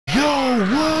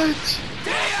what?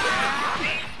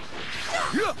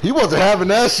 He wasn't having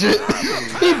that shit.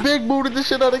 He big booted the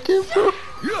shit out of Kim, bro.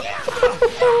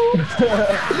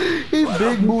 He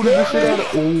big booted the shit out of.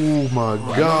 Oh my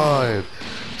god.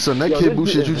 So that kid boo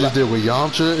shit you just did with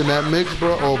Yamcha in that mix,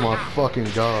 bro. Oh my fucking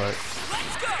god.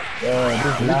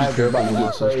 This is not good about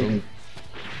my system.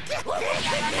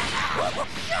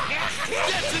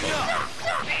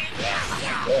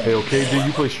 Hey, okay, do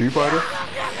you play Street Fighter?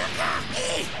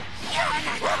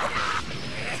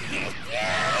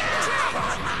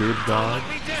 Kid dog.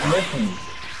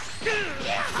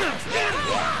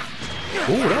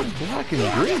 Oh, that black and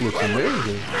green looks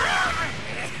amazing.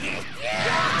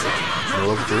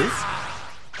 Level 3?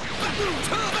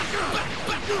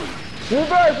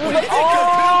 Reverse! Oh!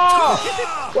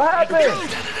 What happened?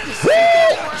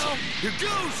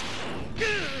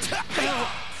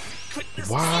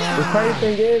 Wow. The crazy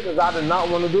thing is I did not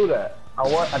want to do that.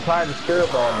 I tried to scare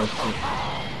ball this shit.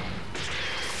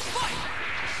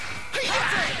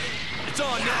 It's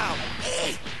on now.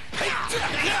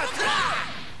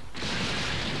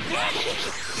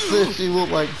 She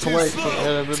looked like Flake from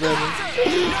Anime.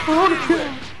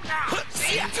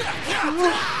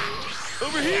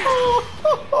 Over here.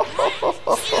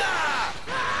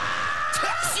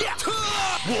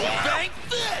 Wolfgang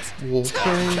fist.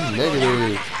 Wolfgang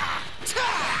negative.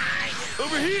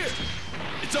 Over here.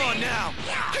 It's on now.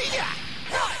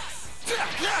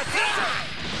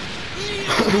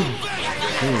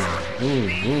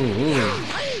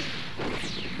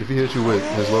 If he hits you with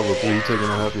his level 3, you're taking a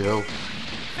half your health.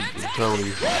 I'm telling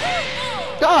you.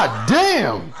 God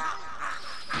damn!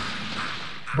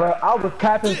 Bro, I was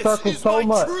tapping circles so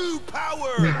much.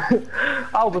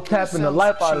 I was tapping the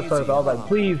life out of circles. I was like,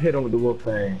 please hit him with the wolf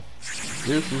thing.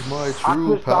 This is my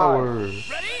true power.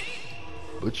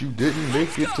 But you didn't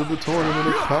make it to the tournament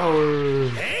of power.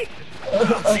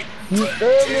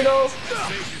 You know?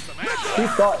 He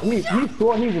thought he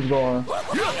thought he was going.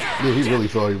 Yeah, he really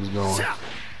thought he was going.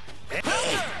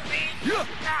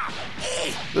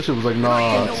 That shit was like,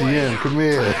 nah, TN, come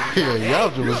here. Yeah,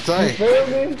 Yamcha was tight. You feel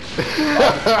me?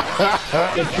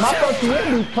 My fuck TN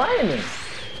be training.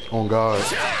 On God.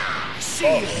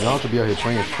 Yamcha be out here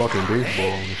playing fucking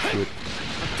baseball and shit.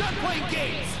 Done playing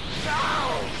games.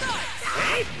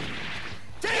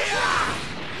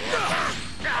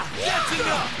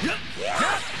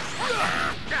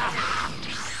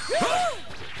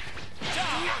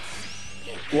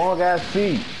 Long ass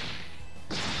feet.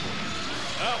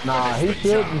 Nah, he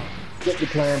should get to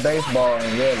playing baseball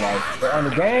in real life. But on the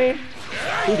game,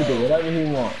 he can do whatever he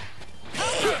wants.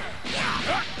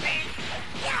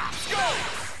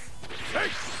 Hey,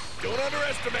 don't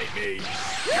underestimate me.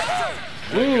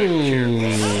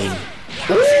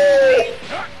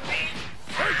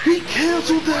 He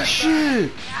canceled that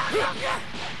shit.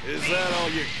 Is that all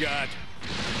you got?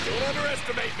 Don't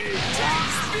underestimate me.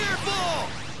 Spear ball.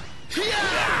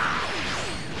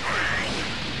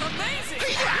 Amazing.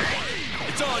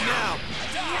 It's on now.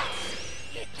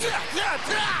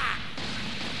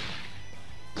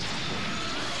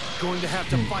 Going to have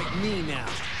to fight me now.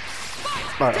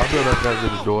 Alright, I'll build that guy to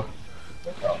the door.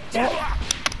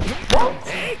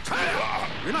 Hey,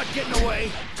 you're not getting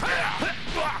away.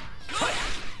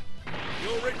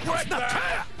 You'll regret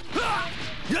that.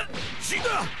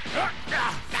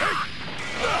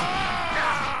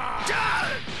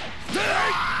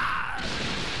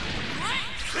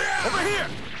 Over here.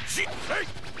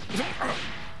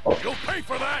 You'll pay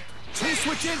for that. Please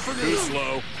switch in for this. Too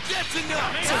slow. That's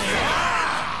enough.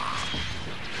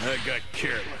 I got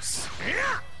careless.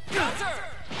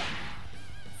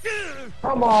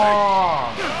 Come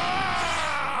on!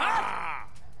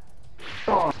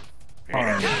 Come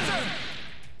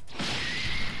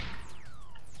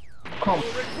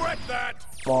You'll regret that.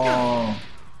 on.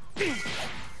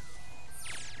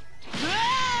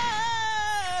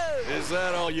 Is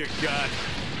that all you got?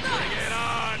 Bring it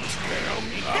on.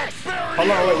 Hold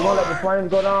on, wait, you wanna let the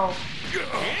flames go down?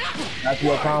 That's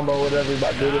your combo, whatever you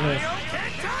about to do to him.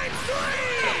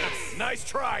 Nice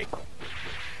try.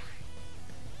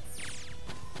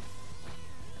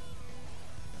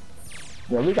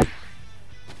 Yeah, we got.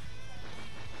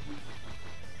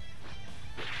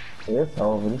 It's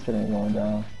over. This shit ain't going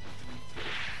down.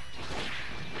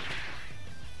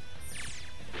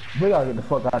 We gotta get the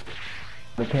fuck out of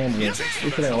the candy. This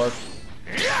shit ain't working.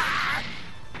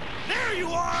 There you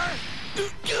are.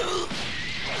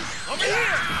 Over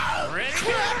here. Ready?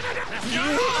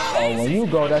 Oh, when you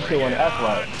go, that shit won't act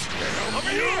right. Over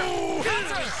here.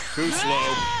 Too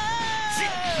slow.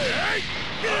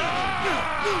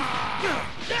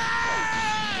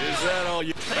 Is that all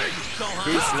you?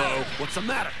 Too slow. What's the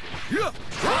matter?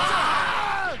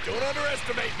 Don't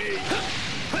underestimate me.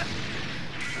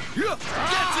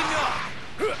 That's enough.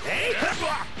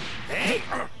 Hey.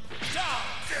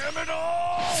 Damn it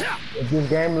all! If this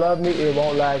game love me, it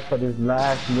won't last for this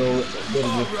last little bit of this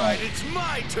All right, fight. it's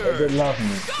my It turn. did love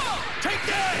me. Take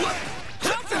that.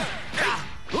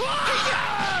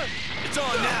 It's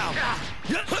on now.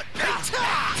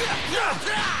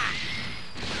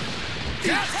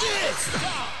 That's this.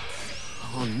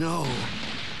 Oh no.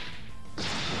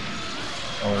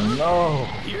 Oh no.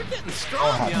 You're getting I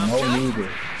strong, have young no chap. neither.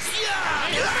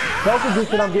 Focus this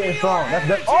shit, I'm getting strong. That's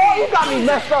the. Oh, you got me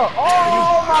messed up.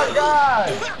 Oh my god.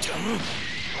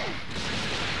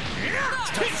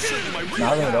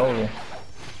 Now it's over.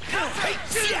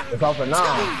 It's over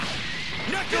now.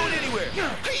 Not going anywhere.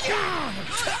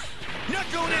 Not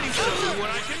going anywhere. Show you what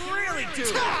I can really do.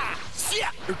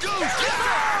 Here goes.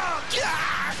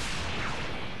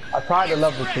 I tried to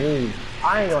level 3.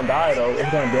 I ain't gonna die though. It's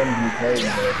gonna damage me crazy,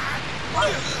 bro.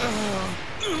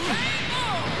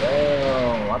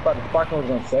 Damn, I thought the sparkling was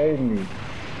gonna save me.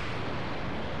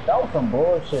 That was some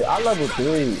bullshit. I level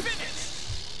 3.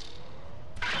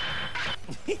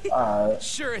 Alright.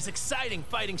 Sure is exciting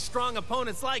fighting strong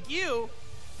opponents like you.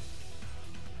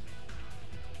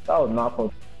 That was not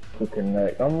supposed to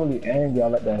connect. I'm really angry I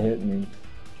let that hit me.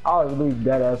 I was really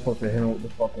dead ass supposed to hit him with the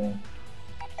fucking.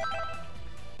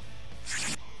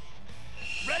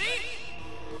 Ready?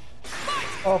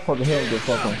 I was supposed to hit him with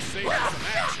the fucking.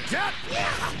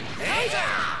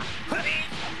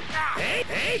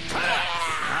 Hey,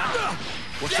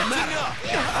 what's the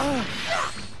matter?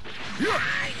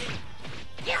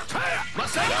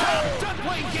 Done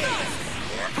playing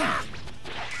games.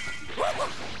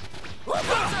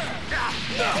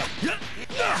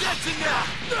 That's enough.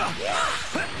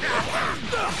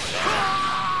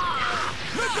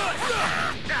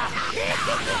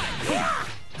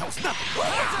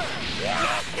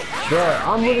 Bruh,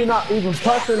 I'm really not even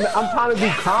pressing. I'm trying to do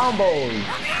combos.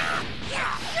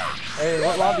 Hey,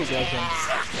 what lobby goes in?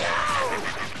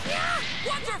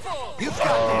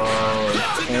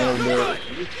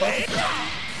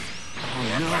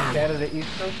 Canada East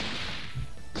Coast?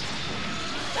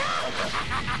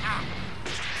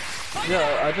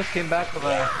 Yeah, I just came back for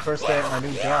my first day at my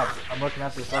new job. I'm working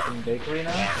at this fucking bakery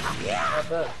now. Not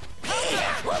bad.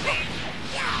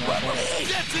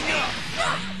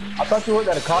 I thought you worked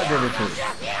at a car dealership.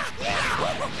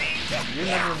 You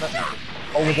never met me.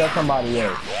 Or was that somebody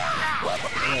else? Yeah,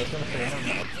 I was gonna say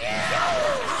him.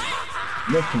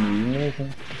 Listen to me, you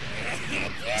listen.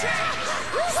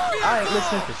 I ain't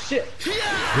listening to shit.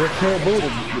 This kid Buddha,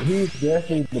 he's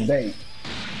definitely the bait.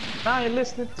 I ain't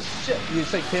listening to shit. You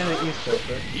say Canada East Coast,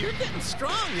 right? You're getting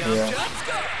strong, young Yeah. chap.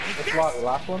 What's the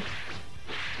last one?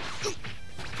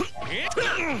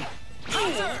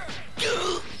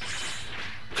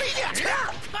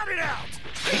 Cut it out!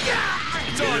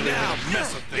 It's on now.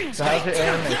 Mess of things. So how's your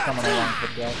anime coming along for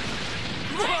that?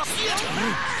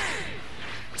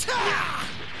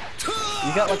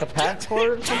 You got like a pack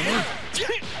for it or something?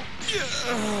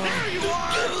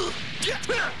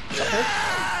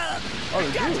 Oh,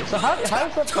 you do? So how is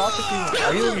that processing?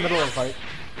 Are you in the middle of a fight?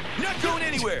 Not going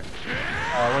anywhere.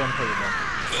 Wait until you're done.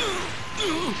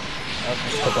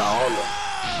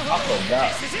 I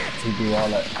forgot to do all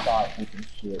that stock and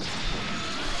shit.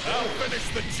 I'll finish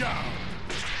the job.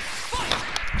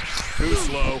 Too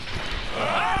slow.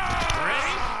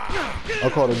 I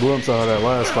caught a glimpse out of that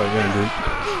last fight ended.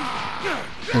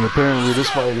 And apparently this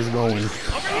fight is going a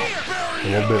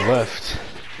little bit left.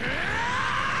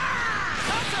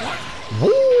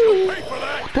 Woo!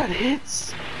 That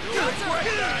hits! You'll regret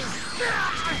that.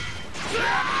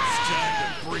 It's time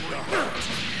to bring the hurt.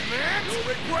 You'll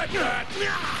regret that.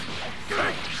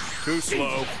 Too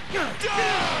slow.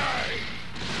 Die!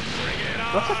 Bring it on.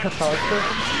 What's a catharsis?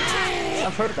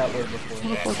 I've heard that word before.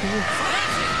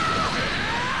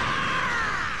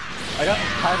 I got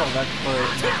this title that's for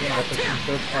making that the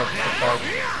search of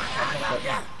catharsis.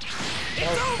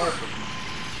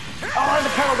 Oh, and the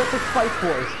title that's like Spice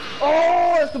Wars.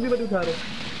 Oh, that's gonna be my new title.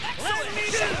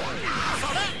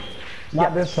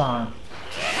 Not this time.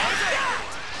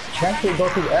 That shit go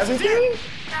through everything?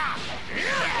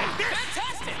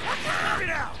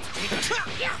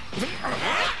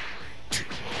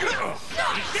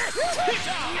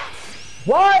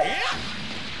 What?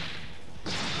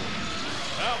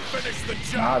 I'll finish the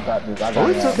Nah, job. I got this. I Oh, got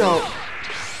he this. took out.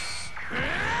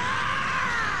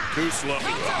 Too slow. You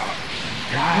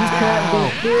can't be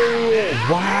serious.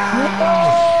 Wow!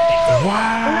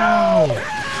 Wow!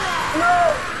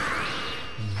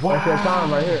 That's your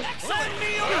time right here.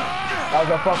 That was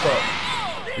a fuck up.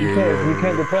 You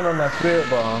can't depend on that spirit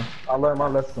bomb. I learned my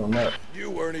lesson on that. You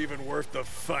weren't even worth the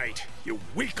fight, you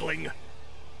weakling.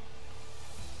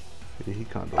 Yeah, he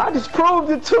kind I of. just proved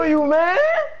it to you, man.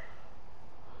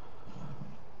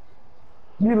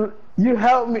 You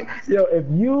helped me, yo. If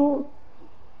you,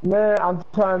 man, I'm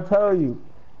trying to tell you,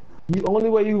 the only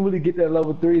way you really get that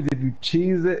level 3 is if you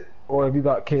cheese it or if you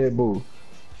got Kid Buu.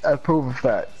 That's proven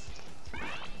fact.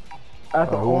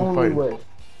 That's the only way.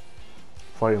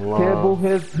 Fighting Kid live. Buu,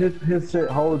 his shit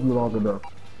holds you long enough.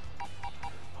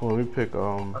 Hold on, let me pick.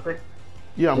 I think.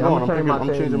 Yeah, I'm Yeah, going. I'm I'm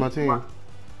changing my team.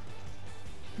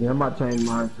 Yeah, I might change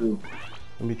mine too.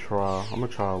 Let me try. I'm gonna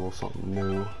try a little something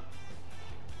new.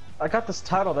 I got this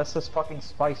title that says fucking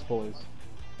Spice Boys.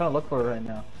 I'm trying to look for it right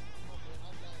now.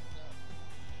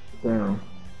 Damn.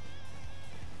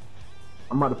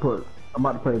 I'm about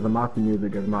to play the mafia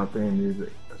music as my theme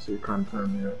music. That shit kind of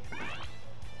turn me up.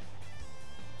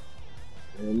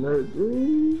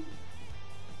 Energy.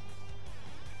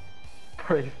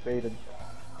 Pretty faded.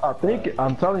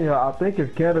 I'm telling you, I think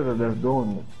it's Canada that's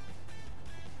doing this.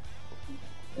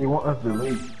 They want us to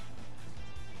leave.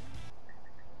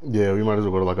 Yeah, we might as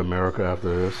well go to like America after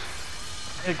this.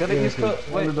 Hey, go to East Coast.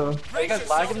 Wait, are you guys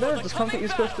lagging there? Just come to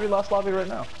East Coast 3 last lobby right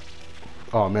now.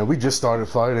 Oh man, we just started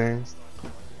fighting.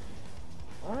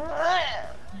 Yeah,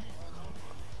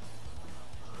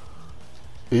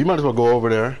 you might as well go over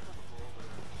there.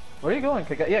 Where are you going,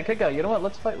 Kick Out? Yeah, Kick Out. You know what?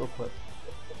 Let's fight real quick.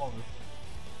 Come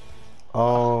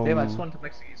over. Damn, I just wanted to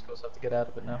Mexico East Coast. I have to get out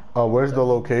of it now. Oh, where's the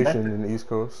location in the East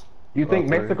Coast? You think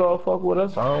Mexico will fuck with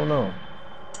us? I don't know.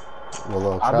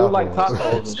 Well, I do like tacos.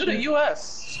 tacos. Let's go to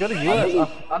US. Let's go to US.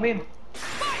 I mean,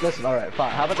 listen, alright,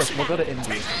 fine. How about this? We'll go to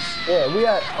India. Yeah, we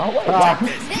at. Oh, wait,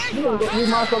 we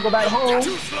might as well go back home.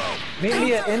 Meet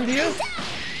me at India.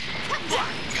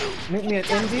 Meet me at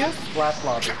India. Last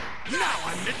lobby. Now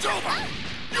it's over.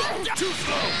 You're too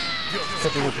slow.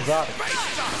 Because it was exotic.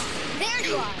 There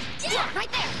you are. Yeah,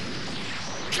 right there.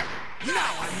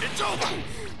 Now it's over.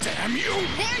 Damn you.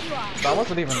 There you are. That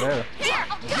wasn't even there. Here.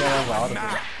 That was out of it.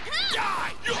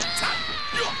 Die.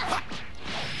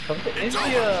 Come to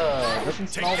India. Doesn't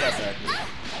smell that bad.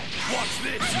 Watch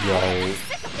this. Yo.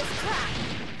 Sick of this crap.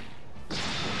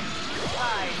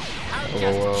 Oh,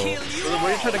 well. Where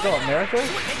are you trying to go? America?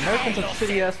 Americans have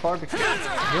shitty ass barbecue. You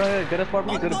want to good ass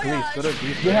barbecue? Go to Greece. Go to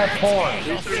Greece. We have porn. We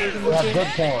have good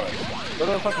porn. Go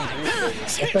to fucking Greece.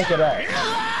 Let's think of that.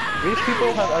 Greece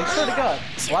people have, I swear to God,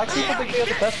 black people think they have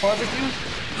the best barbecues.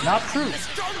 Not true.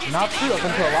 Not true. I've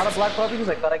been to a lot of black barbecues,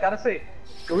 but I gotta say,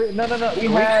 no. We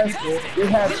have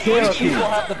Greece Cherokee. people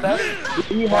have the best.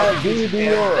 We have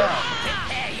BDR.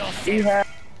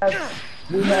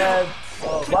 We have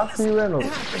Roxy Reynolds.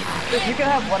 You can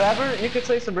have whatever. You can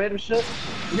say some random shit.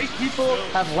 Greek people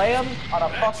have lamb on a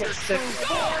fucking stick.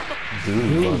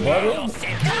 Dude,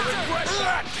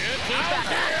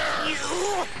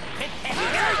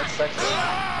 That's sexy.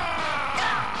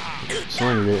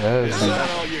 Swing the ass. Is that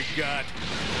all you got?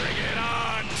 Bring it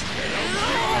on.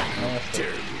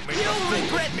 You'll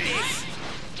regret this.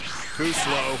 Too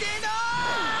slow.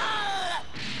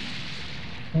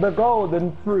 The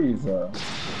Golden Freezer.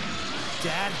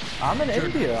 Dad, I'm in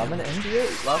India.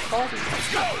 Last lobby.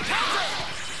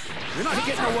 you're not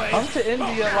getting away. Come to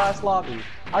India last lobby.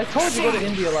 I told you go to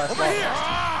India last lobby.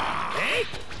 Hey.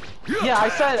 Yeah, I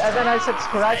said, and then I said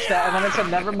scratch that, and then I said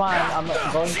never mind. I'm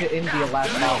going to India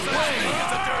last lobby.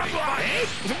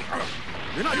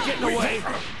 You're not getting away.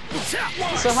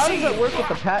 So how does that work with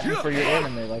the patent for your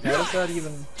anime? Like, how does that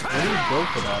even? Where do you go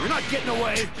for that? You're not getting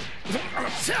away.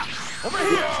 Over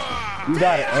here. You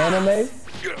got an anime?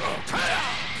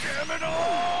 Damn it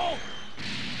all.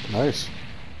 Nice.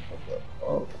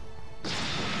 Oh.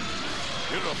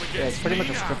 Yeah, it's pretty much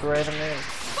a stripper anime.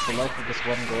 It's the life of this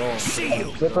one girl.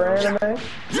 Stripper anime?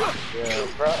 Yeah,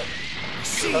 bro.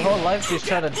 Her whole life she's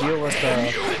trying to deal with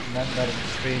men that are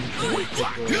strange and take her away from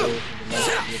the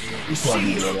life of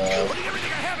the other. Putting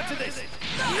everything I have into this.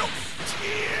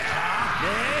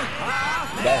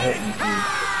 That hit me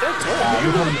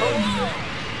too.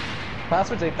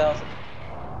 Password's 8,000.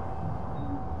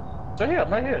 It's right here,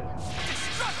 I'm right here.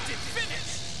 Destructive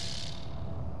finish.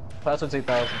 Password's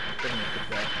 8,000. Good job.